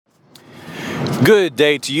Good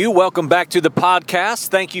day to you. Welcome back to the podcast.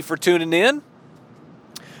 Thank you for tuning in.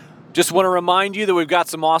 Just want to remind you that we've got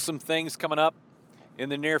some awesome things coming up in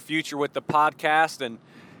the near future with the podcast. And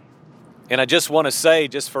I just want to say,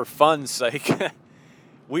 just for fun's sake,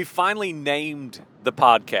 we finally named the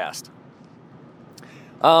podcast.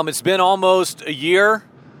 It's been almost a year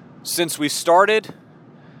since we started.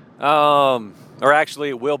 Or actually,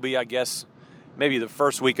 it will be, I guess, maybe the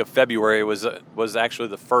first week of February was actually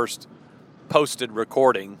the first posted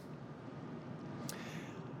recording.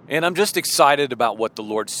 And I'm just excited about what the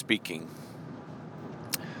Lord's speaking.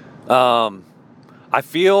 I'm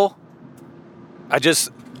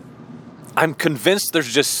convinced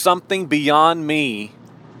there's just something beyond me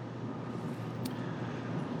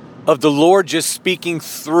of the Lord just speaking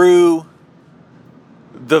through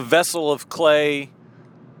the vessel of clay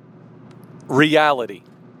reality.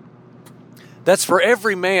 That's for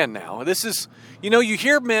every man now. This is, you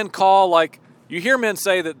hear men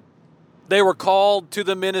say that they were called to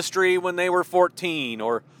the ministry when they were 14,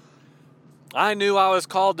 or I knew I was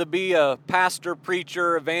called to be a pastor,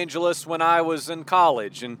 preacher, evangelist when I was in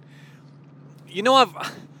college. And, in the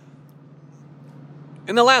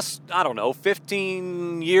last,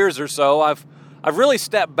 15 years or so, I've really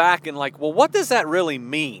stepped back and what does that really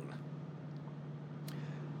mean?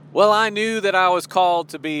 Well, I knew that I was called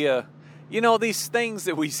to be these things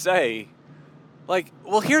that we say,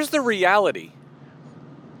 here's the reality.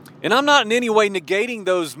 And I'm not in any way negating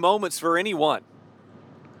those moments for anyone.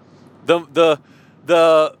 The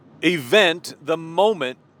event, the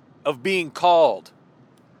moment of being called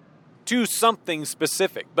to something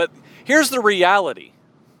specific. But here's the reality.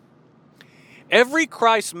 Every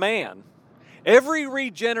Christ man, every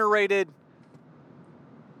regenerated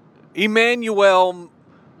Emmanuel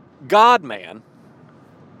God man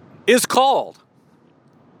is called.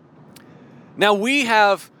 Now we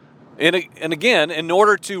have, and again, in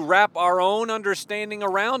order to wrap our own understanding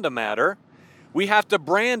around a matter, we have to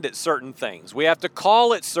brand it certain things. We have to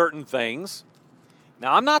call it certain things.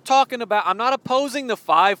 Now I'm not opposing the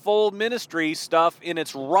fivefold ministry stuff in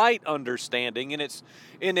its right understanding,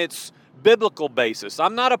 in its biblical basis.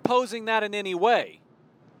 I'm not opposing that in any way.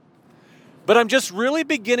 But I'm just really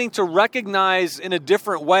beginning to recognize in a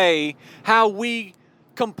different way how we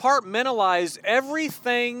compartmentalize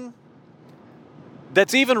everything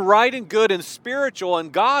that's even right and good and spiritual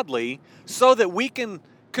and godly so that we can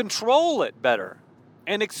control it better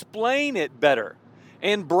and explain it better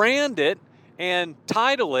and brand it and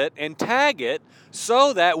title it and tag it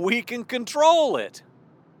so that we can control it.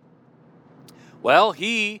 Well,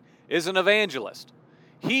 he is an evangelist.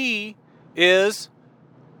 He is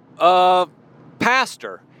a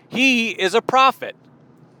pastor. He is a prophet.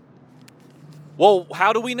 Well,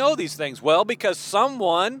 how do we know these things? Well, because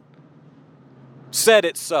someone said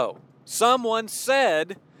it so. Someone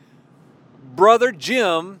said, Brother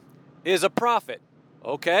Jim is a prophet.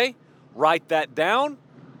 Okay, write that down.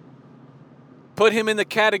 Put him in the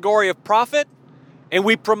category of prophet, and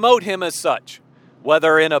we promote him as such,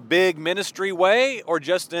 whether in a big ministry way or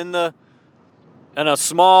just in a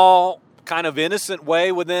small, kind of innocent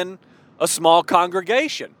way within a small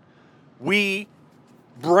congregation. We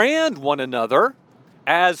brand one another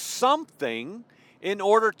as something in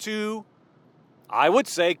order to, I would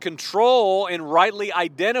say, control and rightly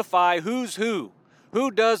identify who's who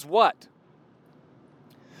does what.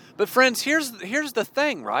 But friends, here's the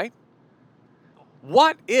thing, right?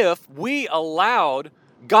 What if we allowed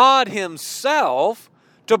God Himself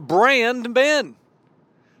to brand men,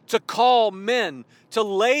 to call men, to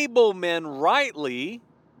label men rightly?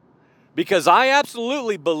 Because I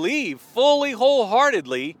absolutely believe fully,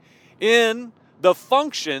 wholeheartedly in the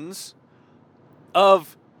functions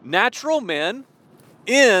of natural men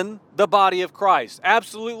in the body of Christ.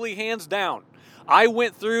 Absolutely, hands down. I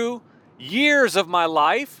went through years of my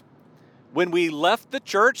life when we left the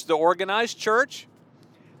church, the organized church,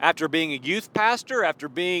 after being a youth pastor, after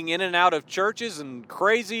being in and out of churches and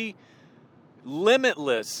crazy,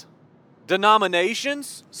 limitless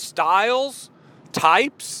denominations, styles,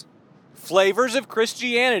 types, flavors of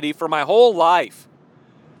Christianity for my whole life.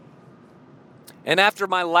 And after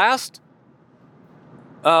my last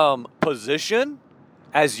position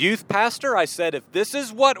as youth pastor, I said, if this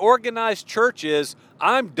is what organized church is,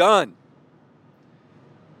 I'm done.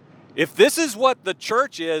 If this is what the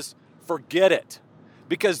church is, forget it.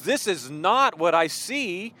 Because this is not what I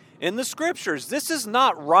see in the scriptures. This is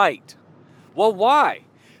not right. Well, why?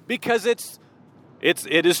 Because it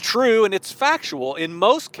is true and it's factual. In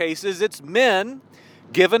most cases, it's men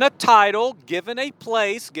given a title, given a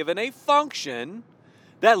place, given a function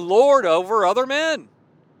that lord over other men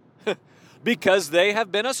because they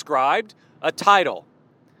have been ascribed a title.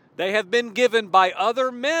 They have been given by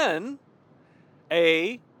other men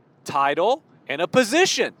a title and a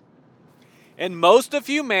position. And most of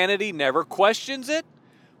humanity never questions it.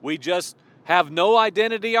 We just have no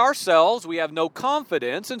identity ourselves. We have no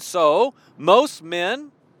confidence. And so most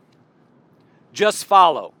men just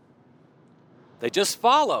follow. They just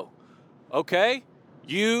follow. Okay,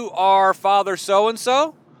 you are Father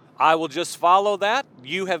so-and-so. I will just follow that.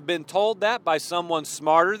 You have been told that by someone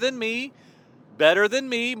smarter than me, better than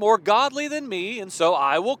me, more godly than me, and so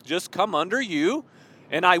I will just come under you,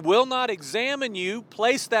 and I will not examine you,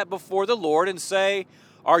 place that before the Lord and say,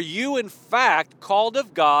 are you in fact called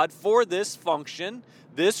of God for this function,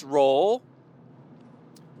 this role,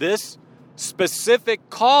 this specific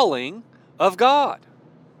calling of God?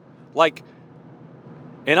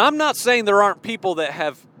 And I'm not saying there aren't people that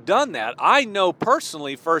have done that. I know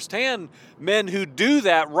personally firsthand men who do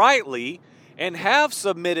that rightly and have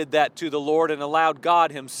submitted that to the Lord and allowed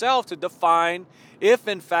God himself to define if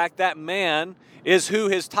in fact that man is who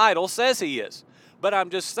his title says he is. But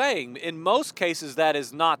I'm just saying, in most cases that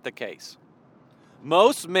is not the case.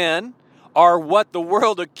 Most men are what the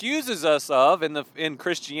world accuses us of in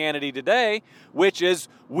Christianity today, which is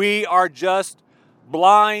we are just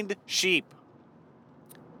blind sheep.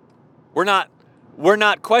 We're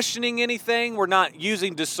not questioning anything. We're not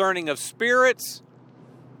using discerning of spirits.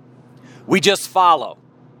 We just follow.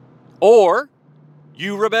 Or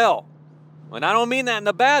you rebel. And I don't mean that in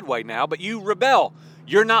a bad way now, but you rebel.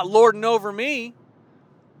 You're not lording over me.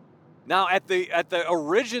 Now, at the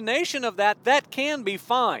origination of that can be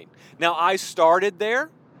fine. Now, I started there.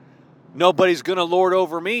 Nobody's going to lord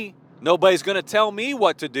over me. Nobody's going to tell me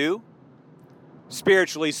what to do,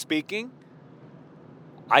 spiritually speaking.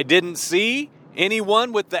 I didn't see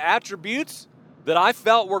anyone with the attributes that I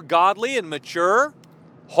felt were godly and mature,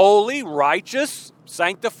 holy, righteous,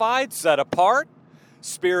 sanctified, set apart,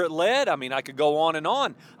 Spirit-led. I mean, I could go on and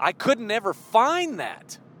on. I couldn't ever find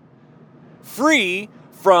that. Free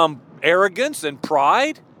from arrogance and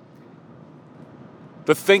pride,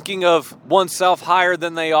 the thinking of oneself higher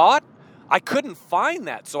than they ought. I couldn't find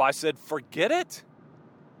that. So I said, forget it.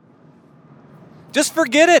 Just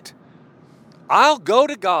forget it. I'll go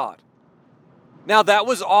to God. Now, that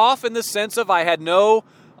was off in the sense of I had no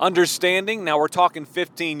understanding. Now, we're talking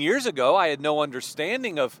 15 years ago. I had no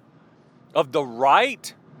understanding of the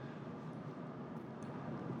right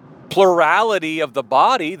plurality of the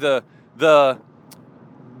body, the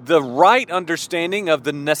right understanding of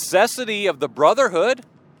the necessity of the brotherhood.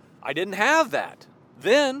 I didn't have that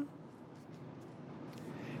then.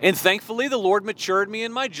 And thankfully, the Lord matured me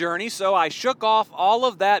in my journey, so I shook off all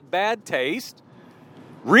of that bad taste,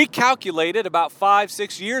 recalculated about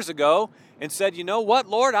 5-6 years ago, and said, you know what,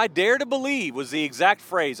 Lord, I dare to believe, was the exact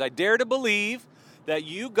phrase. I dare to believe that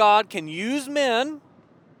you, God, can use men,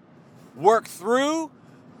 work through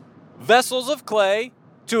vessels of clay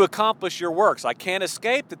to accomplish your works. I can't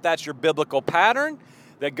escape that that's your biblical pattern,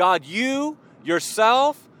 that God, you,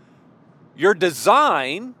 yourself, your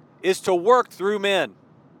design is to work through men.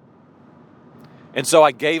 And so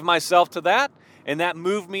I gave myself to that, and that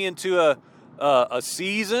moved me into a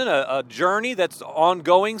season, a journey that's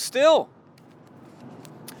ongoing still,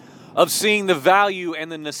 of seeing the value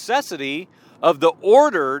and the necessity of the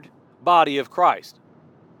ordered body of Christ.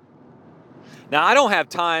 Now, I don't have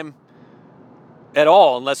time at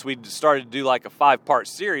all, unless we started to do like a 5-part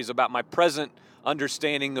series about my present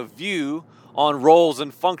understanding of view on roles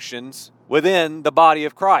and functions within the body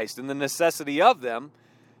of Christ and the necessity of them,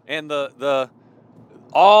 and the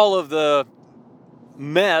all of the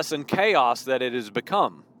mess and chaos that it has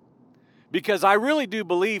become. Because I really do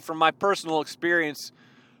believe, from my personal experience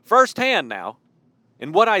firsthand now,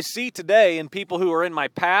 and what I see today in people who are in my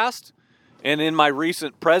past and in my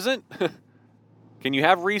recent present. Can you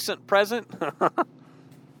have recent present?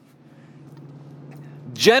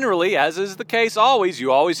 Generally, as is the case always,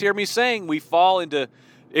 you always hear me saying we fall into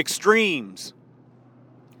extremes.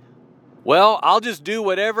 Well, I'll just do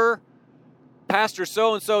whatever Pastor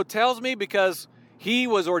so-and-so tells me because he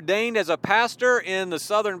was ordained as a pastor in the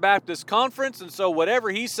Southern Baptist Conference, and so whatever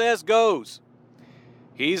he says goes.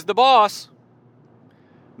 He's the boss.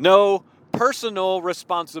 No personal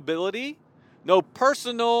responsibility, no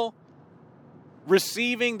personal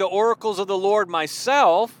receiving the oracles of the Lord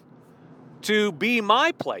myself to be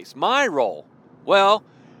my place, my role. Well,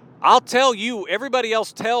 I'll tell you, everybody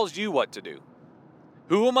else tells you what to do.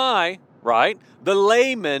 Who am I, right? The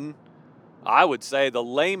layman, I would say the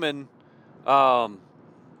layman, what's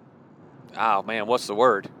the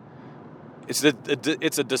word? It's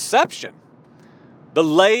a deception. The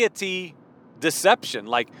laity deception.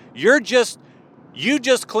 Like, you're just You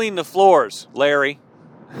just clean the floors, Larry.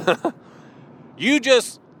 You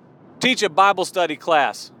just teach a Bible study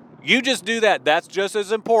class. You just do that. That's just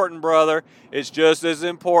as important, brother. It's just as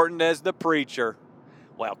important as the preacher.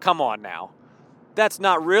 Well, come on now. That's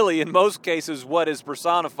not really, in most cases, what is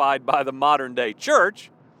personified by the modern day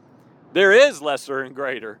church. There is lesser and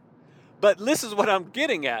greater. But this is what I'm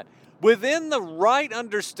getting at. Within the right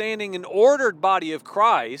understanding and ordered body of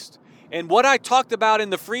Christ, and what I talked about in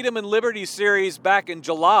the Freedom and Liberty series back in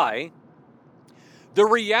July, the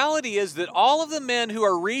reality is that all of the men who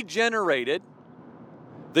are regenerated,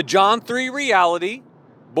 the John 3 reality,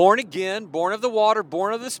 born again, born of the water,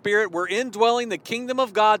 born of the Spirit, we're indwelling the kingdom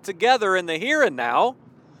of God together in the here and now.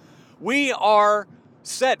 We are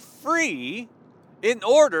set free in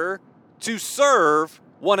order to serve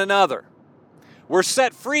one another. We're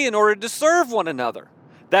set free in order to serve one another.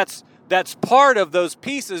 That's part of those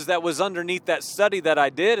pieces that was underneath that study that I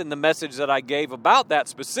did and the message that I gave about that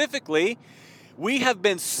specifically. We have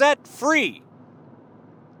been set free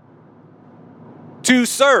to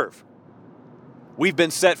serve. We've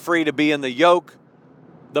been set free to be in the yoke.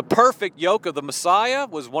 The perfect yoke of the Messiah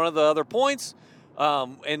was one of the other points,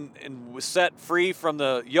 and was set free from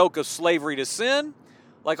the yoke of slavery to sin.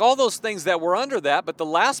 Like all those things that were under that. But the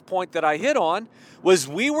last point that I hit on was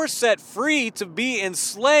we were set free to be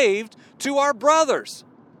enslaved to our brothers,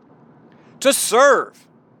 to serve,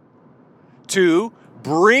 to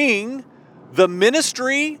bring the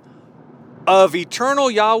ministry of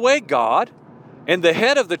eternal Yahweh God and the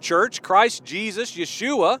head of the church, Christ Jesus,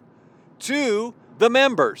 Yeshua, to the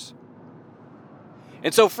members.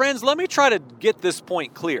 And so, friends, let me try to get this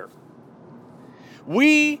point clear.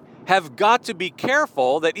 We have got to be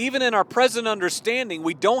careful that even in our present understanding,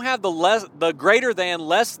 we don't have the greater than,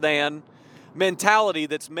 less than mentality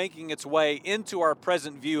that's making its way into our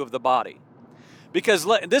present view of the body. Because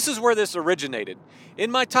this is where this originated.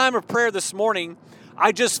 In my time of prayer this morning,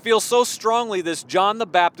 I just feel so strongly this John the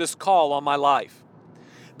Baptist call on my life.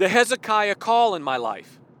 The Hezekiah call in my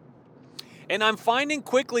life. And I'm finding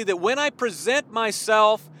quickly that when I present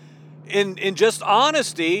myself in just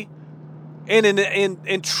honesty,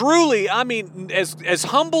 and truly, I mean, as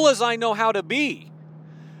humble as I know how to be,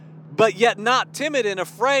 but yet not timid and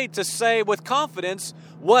afraid to say with confidence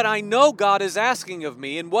what I know God is asking of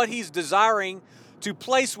me and what He's desiring to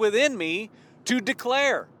place within me to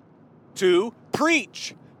declare, to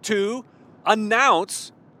preach, to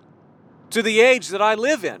announce to the age that I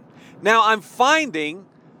live in. Now, I'm finding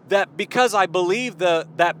that because I believe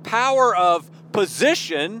that power of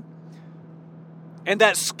position and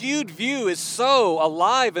that skewed view is so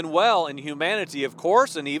alive and well in humanity, of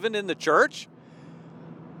course, and even in the church,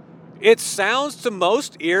 it sounds to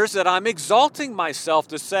most ears that I'm exalting myself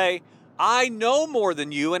to say, I know more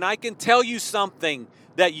than you, and I can tell you something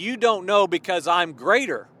that you don't know because I'm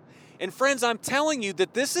greater. And friends, I'm telling you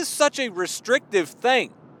that this is such a restrictive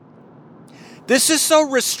thing. This is so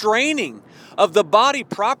restraining of the body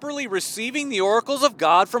properly receiving the oracles of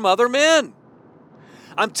God from other men.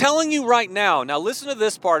 I'm telling you right now, listen to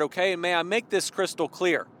this part, okay? And may I make this crystal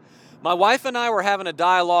clear. My wife and I were having a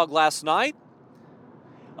dialogue last night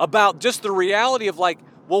about just the reality of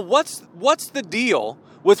what's the deal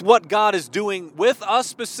with what God is doing with us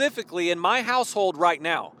specifically in my household right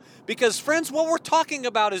now? Because friends, what we're talking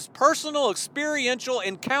about is personal, experiential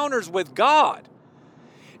encounters with God.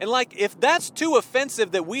 And if that's too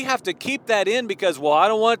offensive that we have to keep that in because, I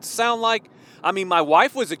don't want it to sound like, my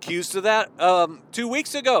wife was accused of that 2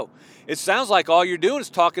 weeks ago. It sounds like all you're doing is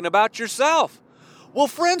talking about yourself. Well,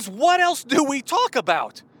 friends, what else do we talk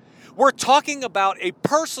about? We're talking about a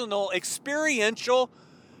personal, experiential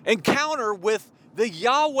encounter with the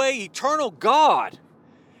Yahweh, eternal God,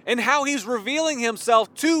 and how He's revealing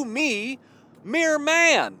Himself to me, mere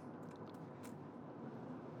man.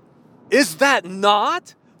 Is that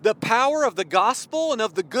not the power of the gospel and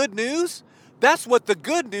of the good news? That's what the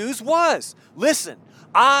good news was. Listen,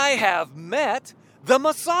 I have met the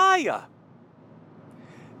Messiah.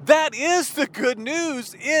 That is the good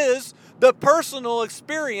news, is the personal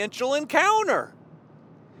experiential encounter.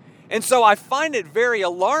 And so I find it very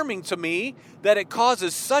alarming to me that it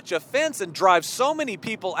causes such offense and drives so many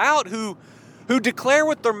people out who declare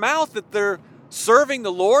with their mouth that they're serving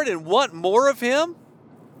the Lord and want more of Him.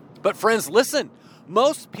 But friends, listen,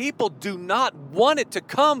 most people do not want it to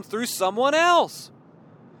come through someone else.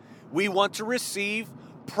 We want to receive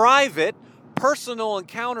private, personal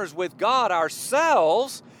encounters with God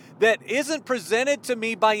ourselves that isn't presented to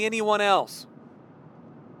me by anyone else.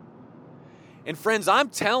 And friends, I'm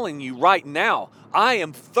telling you right now, I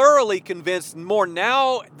am thoroughly convinced more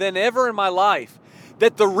now than ever in my life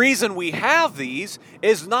that the reason we have these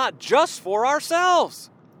is not just for ourselves.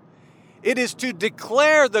 It is to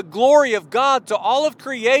declare the glory of God to all of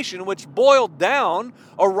creation, which boiled down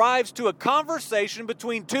arrives to a conversation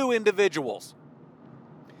between two individuals.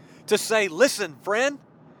 To say, listen, friend,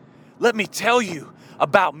 let me tell you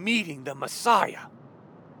about meeting the Messiah.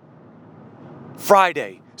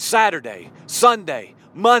 Friday, Saturday, Sunday,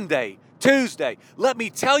 Monday, Tuesday. Let me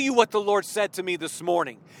tell you what the Lord said to me this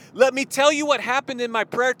morning. Let me tell you what happened in my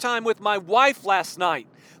prayer time with my wife last night.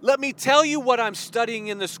 Let me tell you what I'm studying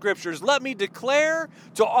in the scriptures. Let me declare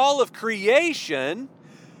to all of creation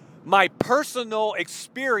my personal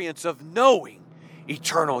experience of knowing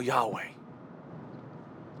eternal Yahweh.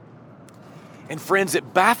 And friends,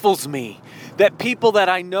 it baffles me that people that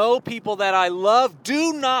I know, people that I love,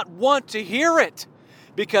 do not want to hear it.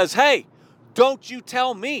 Because, hey, don't you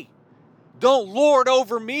tell me. Don't lord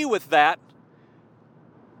over me with that.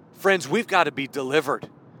 Friends, we've got to be delivered.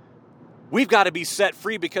 We've got to be set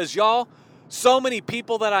free because, y'all, so many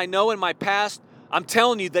people that I know in my past, I'm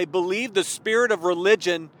telling you, they believe the spirit of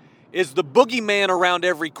religion is the boogeyman around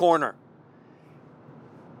every corner.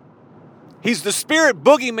 He's the spirit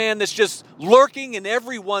boogeyman that's just lurking in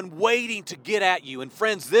everyone waiting to get at you. And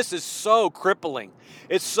friends, this is so crippling.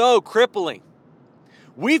 It's so crippling.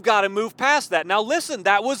 We've got to move past that. Now listen,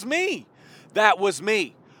 that was me. That was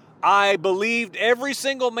me. I believed every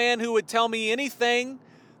single man who would tell me anything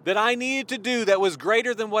that I needed to do that was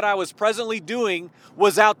greater than what I was presently doing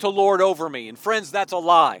was out to lord over me. And friends, that's a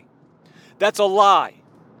lie. That's a lie.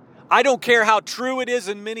 I don't care how true it is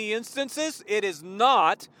in many instances. It is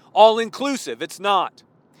not all-inclusive. It's not.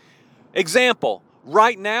 Example,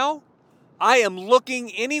 right now, I am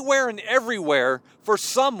looking anywhere and everywhere for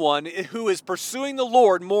someone who is pursuing the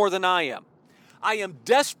Lord more than I am. I am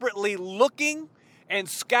desperately looking and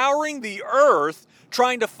scouring the earth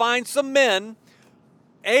trying to find some men,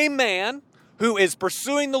 a man who is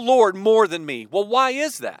pursuing the Lord more than me. Well, why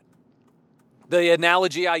is that? The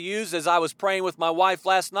analogy I used as I was praying with my wife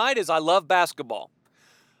last night is I love basketball.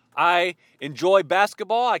 I enjoy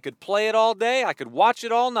basketball. I could play it all day. I could watch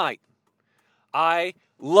it all night. I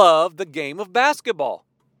love the game of basketball.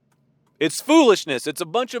 It's foolishness. It's a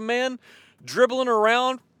bunch of men dribbling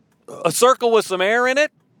around a circle with some air in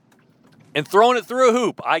it and throwing it through a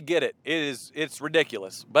hoop. I get it. It's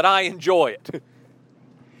ridiculous, but I enjoy it.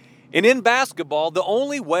 And in basketball, the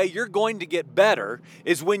only way you're going to get better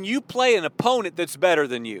is when you play an opponent that's better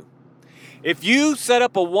than you. If you set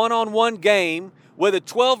up a one-on-one game with a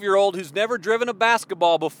 12-year-old who's never driven a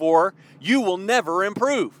basketball before, you will never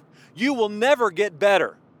improve. You will never get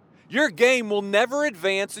better. Your game will never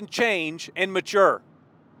advance and change and mature.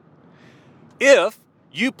 If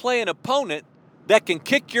you play an opponent that can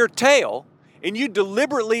kick your tail and you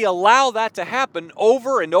deliberately allow that to happen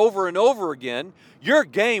over and over and over again, your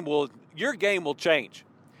game will change.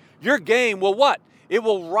 Your game will what? It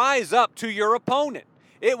will rise up to your opponent.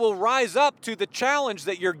 It will rise up to the challenge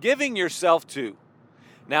that you're giving yourself to.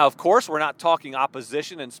 Now, of course, we're not talking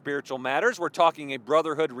opposition in spiritual matters. We're talking a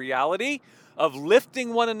brotherhood reality of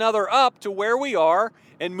lifting one another up to where we are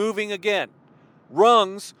and moving again.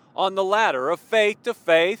 Rungs on the ladder of faith to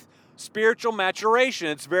faith, spiritual maturation.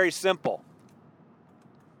 It's very simple.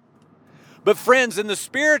 But friends, in the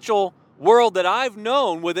spiritual world that I've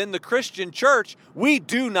known within the Christian church, we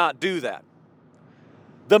do not do that.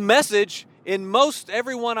 The message in most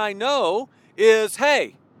everyone I know is,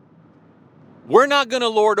 hey, we're not going to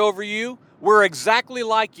lord over you. We're exactly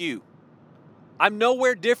like you. I'm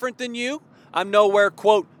nowhere different than you. I'm nowhere,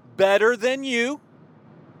 quote, better than you.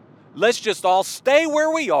 Let's just all stay where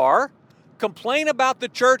we are, complain about the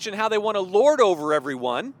church and how they want to lord over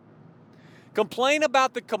everyone, complain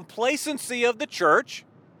about the complacency of the church,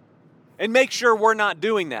 and make sure we're not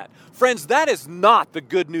doing that. Friends, that is not the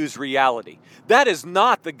good news reality. That is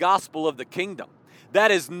not the gospel of the kingdom.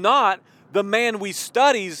 That is not the man we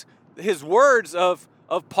studies his words of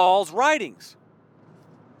Paul's writings.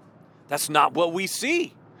 That's not what we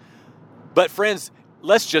see. But friends,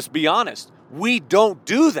 let's just be honest. We don't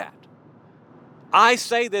do that. I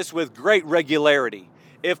say this with great regularity.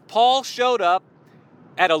 If Paul showed up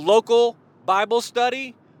at a local Bible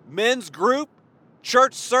study, men's group,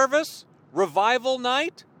 church service, revival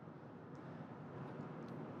night,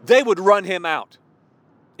 they would run him out.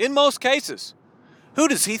 In most cases. Who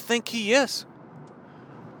does he think he is?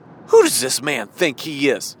 Who does this man think he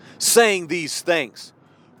is, saying these things,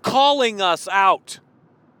 calling us out,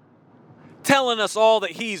 telling us all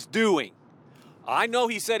that he's doing? I know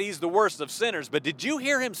he said he's the worst of sinners, but did you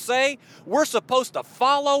hear him say we're supposed to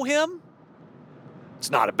follow him? It's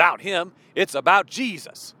not about him. It's about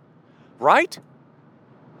Jesus, right?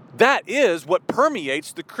 That is what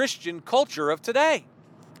permeates the Christian culture of today.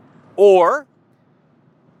 Or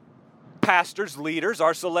pastors, leaders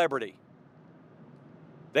are celebrity.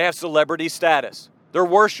 They have celebrity status. They're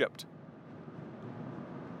worshiped.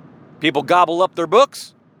 People gobble up their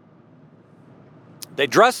books. They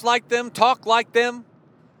dress like them, talk like them,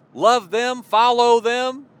 love them, follow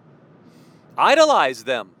them, idolize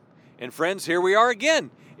them. And friends, here we are again.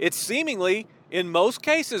 It's seemingly, in most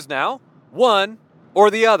cases now, one or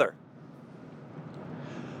the other.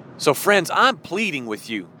 So friends, I'm pleading with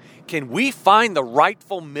you. Can we find the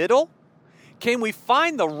rightful middle? Can we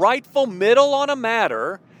find the rightful middle on a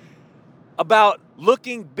matter about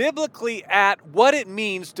looking biblically at what it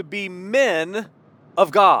means to be men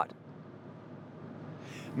of God?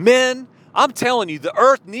 Men, I'm telling you, the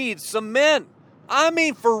earth needs some men. I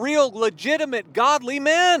mean, for real, legitimate, godly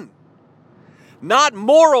men. Not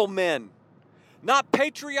moral men. Not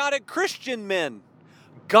patriotic Christian men.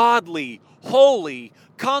 Godly, holy,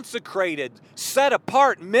 consecrated, set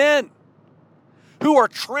apart men who are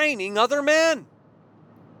training other men.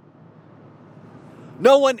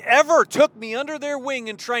 No one ever took me under their wing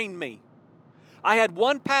and trained me. I had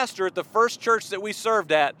one pastor at the first church that we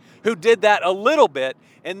served at who did that a little bit,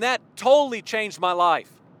 and that totally changed my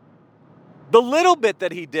life. The little bit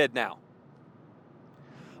that he did now.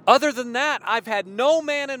 Other than that, I've had no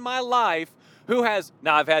man in my life who has...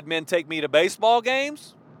 Now, I've had men take me to baseball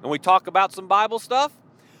games, and we talk about some Bible stuff.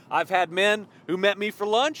 I've had men who met me for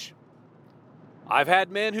lunch. I've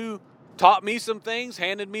had men who taught me some things,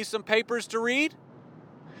 handed me some papers to read.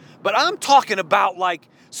 But I'm talking about like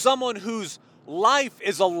someone whose life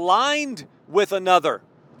is aligned with another.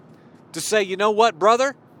 To say, you know what,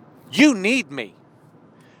 brother? You need me.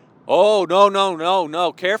 Oh,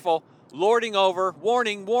 no. Careful. Lording over.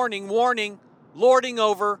 Warning. Lording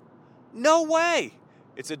over. No way.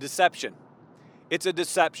 It's a deception. It's a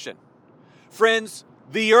deception. Friends,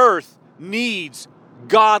 the earth needs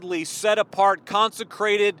godly, set apart,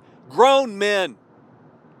 consecrated, grown men.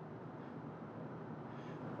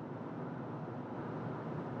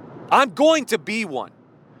 I'm going to be one.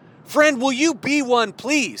 Friend, will you be one,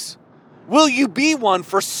 please? Will you be one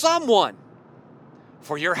for someone?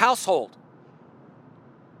 For your household,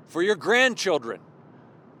 for your grandchildren,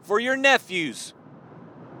 for your nephews,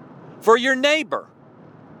 for your neighbor,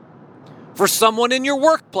 for someone in your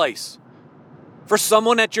workplace, for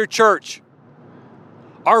someone at your church.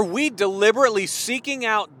 Are we deliberately seeking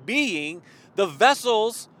out being the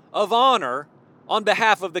vessels of honor on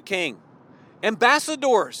behalf of the King?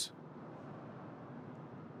 Ambassadors.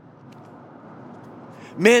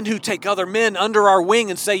 Men who take other men under our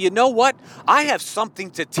wing and say, you know what? I have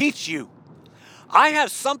something to teach you. I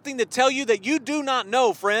have something to tell you that you do not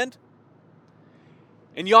know, friend.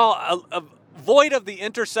 And y'all, avoid of the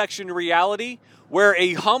intersection reality where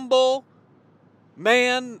a humble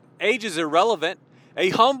man, age is irrelevant, a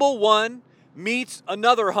humble one meets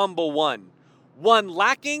another humble one. One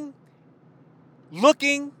lacking,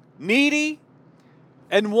 looking, needy,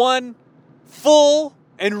 and one full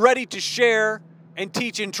and ready to share and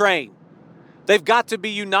teach and train. They've got to be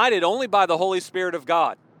united only by the Holy Spirit of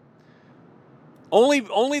God.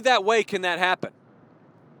 Only that way can that happen.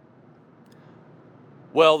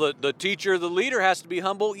 Well, the teacher, the leader has to be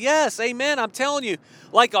humble. Yes, amen. I'm telling you,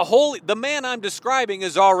 like the man I'm describing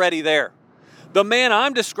is already there. The man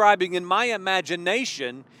I'm describing in my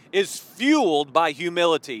imagination is fueled by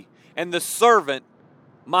humility and the servant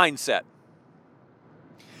mindset.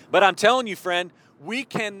 But I'm telling you, friend, we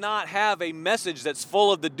cannot have a message that's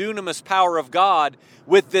full of the dunamis power of God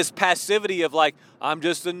with this passivity of like, I'm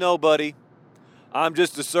just a nobody. I'm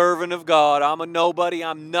just a servant of God. I'm a nobody.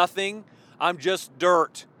 I'm nothing. I'm just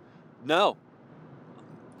dirt. No,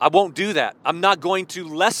 I won't do that. I'm not going to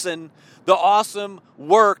lessen the awesome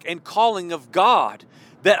work and calling of God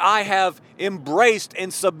that I have embraced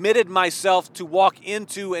and submitted myself to walk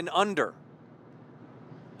into and under.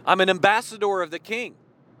 I'm an ambassador of the King.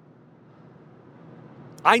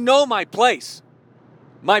 I know my place.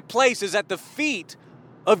 My place is at the feet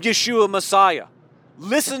of Yeshua Messiah,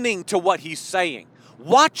 listening to what he's saying,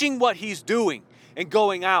 watching what he's doing, and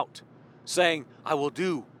going out saying, I will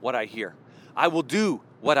do what I hear. I will do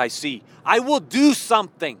what I see. I will do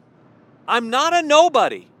something. I'm not a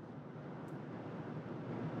nobody.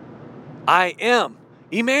 I am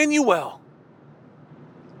Emmanuel.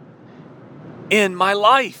 In my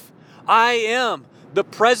life, I am the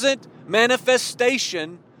present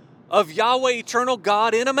manifestation of Yahweh, eternal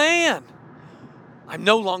God, in a man. I'm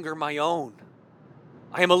no longer my own.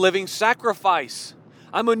 I am a living sacrifice.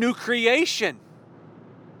 I'm a new creation.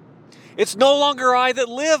 It's no longer I that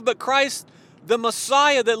live, but Christ the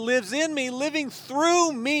Messiah that lives in me, living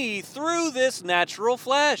through me, through this natural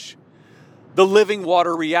flesh. The living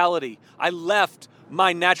water reality. I left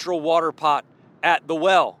my natural water pot at the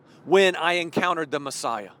well when I encountered the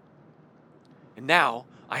Messiah. And now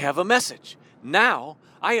I have a message. Now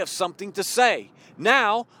I have something to say.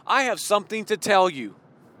 Now I have something to tell you.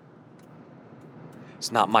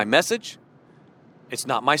 It's not my message. It's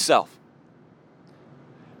not myself.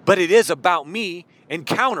 But it is about me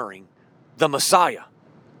encountering the Messiah.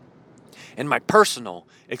 And my personal,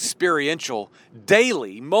 experiential,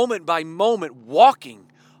 daily, moment by moment, walking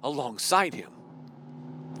alongside him.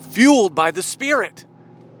 Fueled by the Spirit.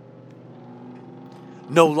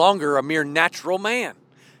 No longer a mere natural man,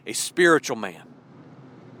 a spiritual man.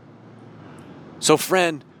 So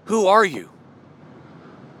friend, who are you?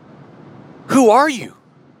 Who are you?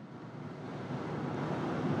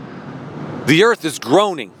 The earth is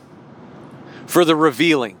groaning for the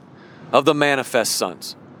revealing of the manifest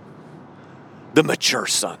sons, the mature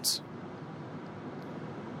sons.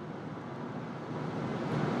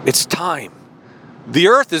 It's time. The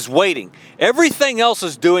earth is waiting. Everything else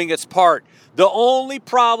is doing its part. The only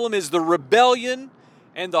problem is the rebellion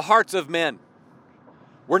and the hearts of men.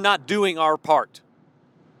 We're not doing our part.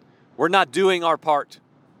 We're not doing our part.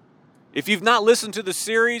 If you've not listened to the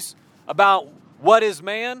series about what is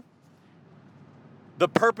man, the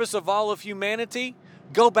purpose of all of humanity,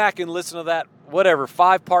 go back and listen to that,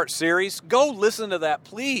 5-part series. Go listen to that,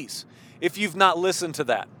 please, if you've not listened to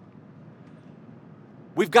that.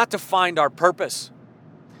 We've got to find our purpose.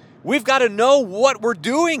 We've got to know what we're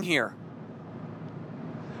doing here.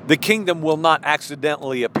 The kingdom will not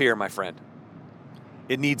accidentally appear, my friend.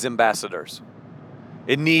 It needs ambassadors.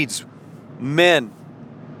 It needs men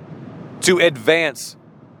to advance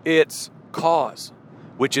its cause,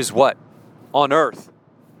 which is what? On earth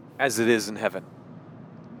as it is in heaven.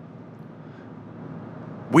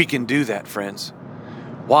 We can do that, friends.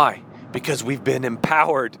 Why? Because we've been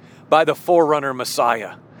empowered by the forerunner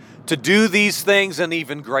Messiah to do these things and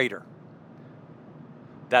even greater.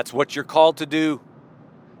 That's what you're called to do.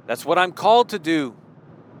 That's what I'm called to do.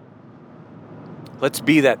 Let's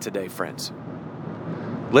be that today, friends.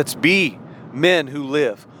 Let's be men who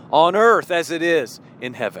live on earth as it is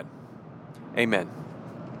in heaven. Amen.